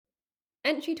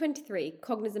Entry 23,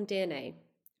 Cognism DNA.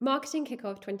 Marketing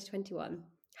Kickoff 2021.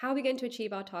 How are we going to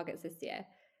achieve our targets this year?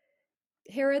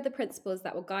 Here are the principles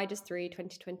that will guide us through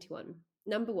 2021.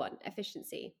 Number 1,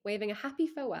 efficiency. Waving a happy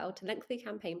farewell to lengthy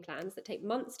campaign plans that take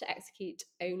months to execute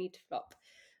only to flop.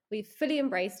 We've fully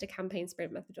embraced a campaign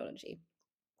sprint methodology.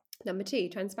 Number 2,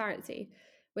 transparency.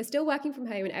 We're still working from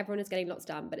home and everyone is getting lots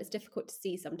done, but it's difficult to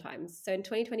see sometimes. So in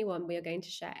 2021, we are going to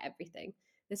share everything.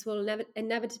 This will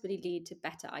inevitably lead to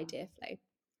better idea flow.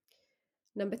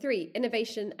 Number 3,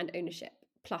 innovation and ownership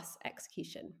plus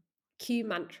execution. Q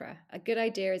mantra, a good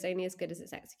idea is only as good as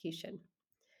its execution.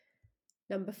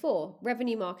 Number 4,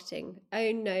 revenue marketing.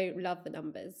 Own, know, love the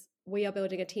numbers. We are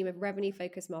building a team of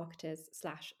revenue-focused marketers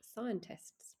 /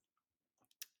 scientists.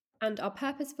 And our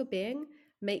purpose for being,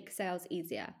 make sales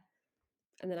easier.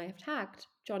 And then I have tagged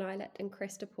John Eilert and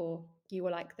Chris DePaul. You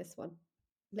will like this one.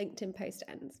 LinkedIn post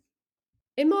ends.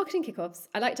 In marketing kickoffs,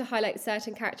 I like to highlight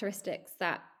certain characteristics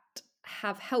that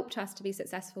have helped us to be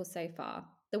successful so far,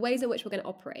 the ways in which we're going to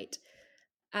operate.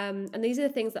 And these are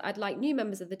the things that I'd like new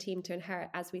members of the team to inherit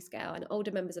as we scale and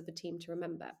older members of the team to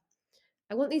remember.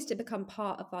 I want these to become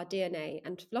part of our DNA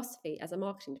and philosophy as a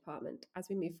marketing department as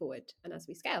we move forward and as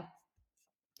we scale.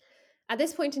 At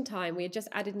this point in time, we had just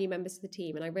added new members to the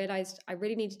team, and I realised I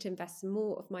really needed to invest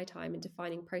more of my time in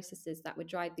defining processes that would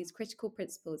drive these critical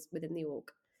principles within the org.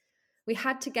 We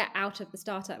had to get out of the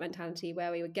startup mentality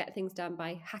where we would get things done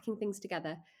by hacking things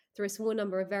together through a small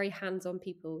number of very hands-on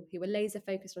people who were laser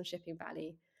focused on shipping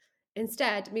value.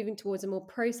 Instead, moving towards a more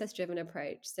process-driven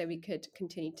approach so we could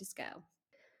continue to scale.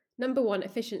 Number 1,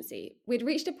 efficiency. We'd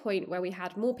reached a point where we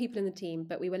had more people in the team,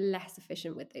 but we were less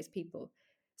efficient with those people.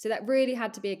 So that really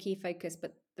had to be a key focus,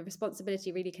 but the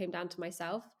responsibility really came down to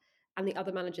myself and the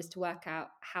other managers to work out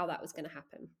how that was going to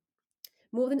happen.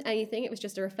 More than anything, it was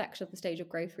just a reflection of the stage of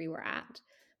growth we were at,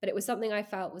 but it was something I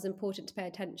felt was important to pay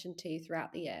attention to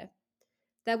throughout the year.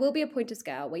 There will be a point of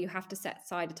scale where you have to set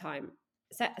aside time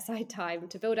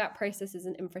to build out processes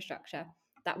and infrastructure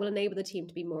that will enable the team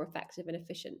to be more effective and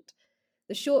efficient.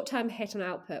 The short-term hit on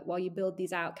output while you build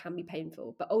these out can be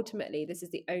painful, but ultimately this is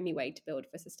the only way to build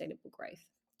for sustainable growth.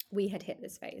 We had hit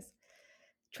this phase.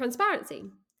 Transparency.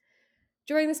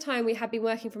 During this time, we had been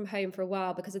working from home for a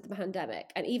while because of the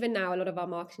pandemic, and even now a lot of our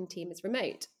marketing team is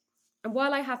remote. And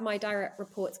while I have my direct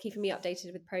reports keeping me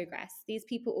updated with progress, these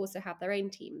people also have their own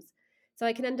teams. So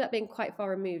I can end up being quite far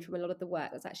removed from a lot of the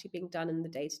work that's actually being done in the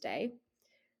day-to-day.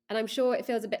 And I'm sure it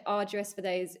feels a bit arduous for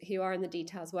those who are in the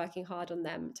details working hard on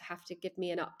them to have to give me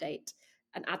an update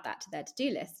and add that to their to-do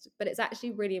list. But it's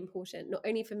actually really important, not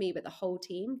only for me, but the whole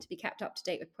team to be kept up to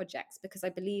date with projects, because I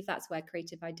believe that's where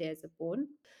creative ideas are born.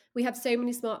 We have so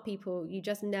many smart people, you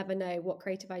just never know what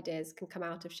creative ideas can come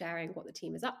out of sharing what the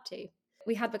team is up to.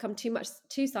 We had become too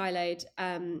siloed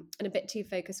and a bit too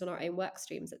focused on our own work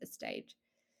streams at this stage.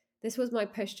 This was my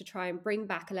push to try and bring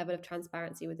back a level of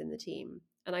transparency within the team.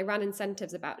 And I ran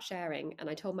incentives about sharing, and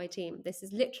I told my team, this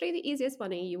is literally the easiest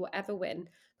money you will ever win,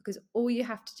 because all you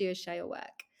have to do is share your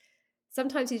work.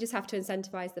 Sometimes you just have to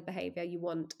incentivize the behavior you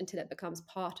want until it becomes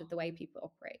part of the way people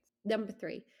operate. Number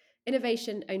 3,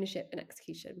 innovation, ownership, and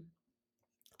execution.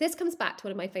 This comes back to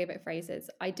one of my favorite phrases,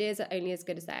 ideas are only as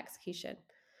good as their execution.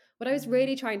 What I was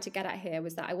really trying to get at here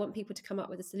was that I want people to come up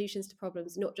with the solutions to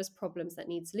problems, not just problems that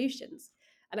need solutions.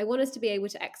 And I want us to be able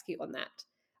to execute on that.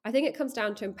 I think it comes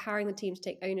down to empowering the team to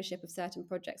take ownership of certain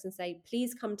projects and say,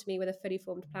 please come to me with a fully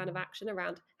formed plan of action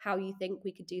around how you think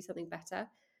we could do something better,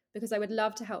 because I would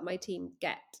love to help my team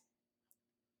get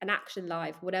an action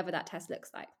live, whatever that test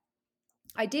looks like.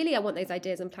 Ideally, I want those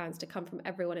ideas and plans to come from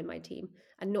everyone in my team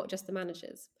and not just the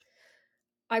managers.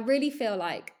 I really feel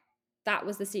like that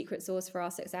was the secret sauce for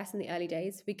our success in the early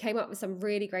days. We came up with some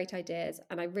really great ideas,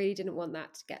 and I really didn't want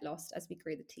that to get lost as we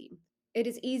grew the team. It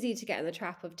is easy to get in the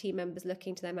trap of team members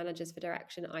looking to their managers for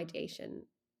direction and ideation,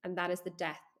 and that is the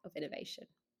death of innovation.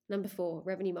 Number 4,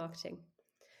 revenue marketing.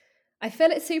 I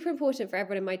feel it's super important for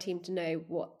everyone in my team to know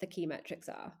what the key metrics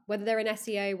are. Whether they're in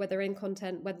SEO, whether they're in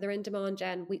content, whether they're in demand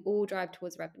gen, we all drive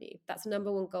towards revenue. That's the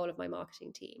number 1 goal of my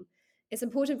marketing team. It's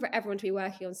important for everyone to be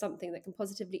working on something that can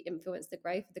positively influence the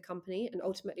growth of the company and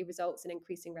ultimately results in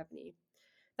increasing revenue.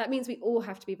 That means we all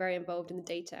have to be very involved in the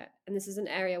data, and this is an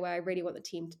area where I really want the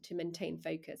team to maintain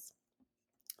focus.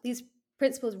 These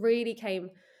principles really came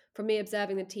from me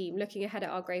observing the team, looking ahead at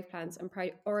our growth plans and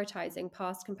prioritizing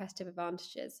past competitive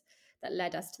advantages that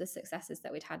led us to the successes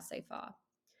that we'd had so far.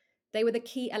 They were the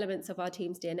key elements of our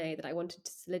team's DNA that I wanted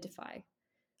to solidify.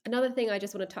 Another thing I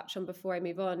just want to touch on before I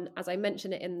move on, as I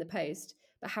mentioned it in the post,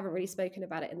 but haven't really spoken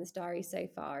about it in this diary so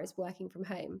far, is working from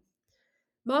home.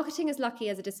 Marketing is lucky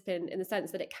as a discipline in the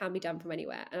sense that it can be done from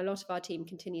anywhere, and a lot of our team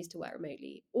continues to work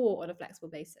remotely or on a flexible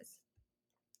basis.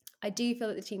 I do feel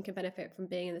that the team can benefit from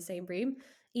being in the same room,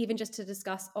 even just to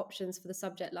discuss options for the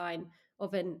subject line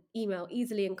of an email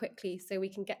easily and quickly so we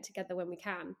can get together when we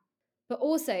can. But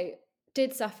also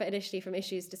did suffer initially from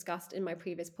issues discussed in my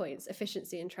previous points,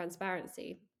 efficiency and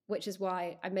transparency, which is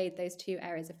why I made those two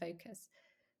areas of focus.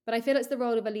 But I feel it's the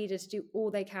role of a leader to do all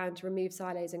they can to remove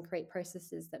silos and create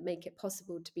processes that make it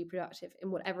possible to be productive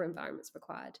in whatever environment's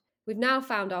required. We've now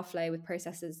found our flow with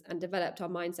processes and developed our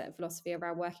mindset and philosophy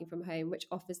around working from home, which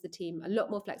offers the team a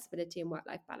lot more flexibility and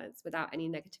work-life balance without any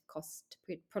negative costs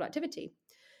to productivity.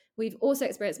 We've also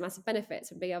experienced massive benefits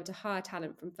from being able to hire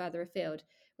talent from further afield,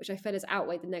 which I feel has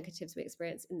outweighed the negatives we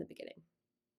experienced in the beginning.